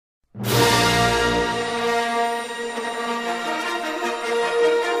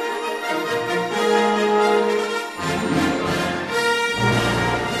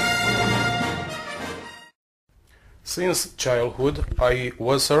Since childhood, I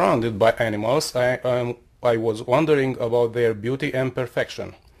was surrounded by animals. I was wondering about their beauty and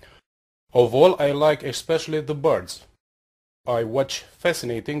perfection. Of all, I like especially the birds. I watch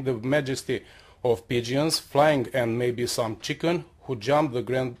fascinating the majesty of pigeons flying and maybe some chicken who jump the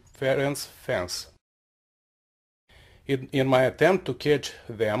grandparents' fence. In my attempt to catch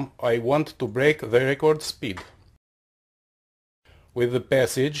them, I want to break the record speed. With the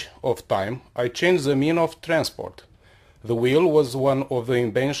passage of time, I changed the mean of transport. The wheel was one of the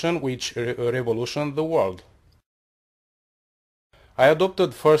inventions which revolutionized the world. I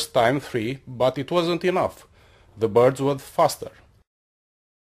adopted first time 3, but it wasn't enough. The birds were faster.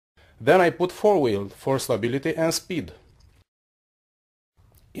 Then I put 4-wheel for stability and speed.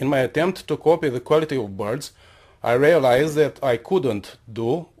 In my attempt to copy the quality of birds, I realized that I couldn't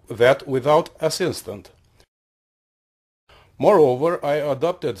do that without assistance. Moreover, I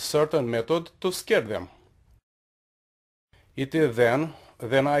adopted certain method to scare them. It is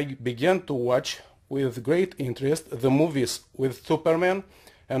then I began to watch with great interest the movies with Superman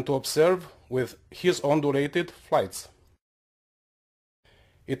and to observe with his undulated flights.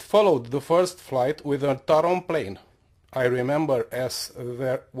 It followed the first flight with a Taron plane. I remember as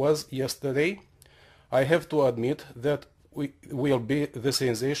there was yesterday. I have to admit that will be the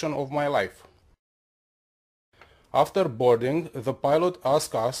sensation of my life. After boarding, the pilot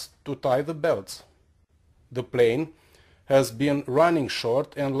asked us to tie the belts. The plane has been running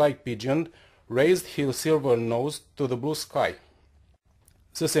short and like pigeon raised his silver nose to the blue sky.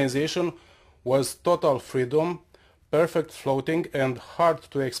 The sensation was total freedom, perfect floating and hard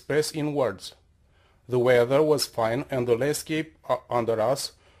to express in words. The weather was fine and the landscape under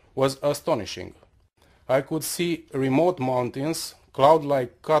us was astonishing. I could see remote mountains, cloud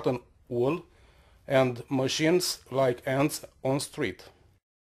like cotton wool, and machines like ants on street.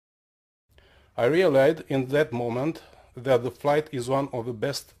 I realized in that moment that the flight is one of the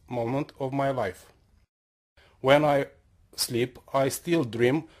best moments of my life. When I sleep, I still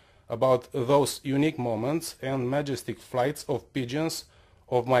dream about those unique moments and majestic flights of pigeons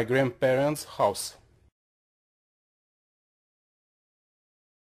of my grandparents' house.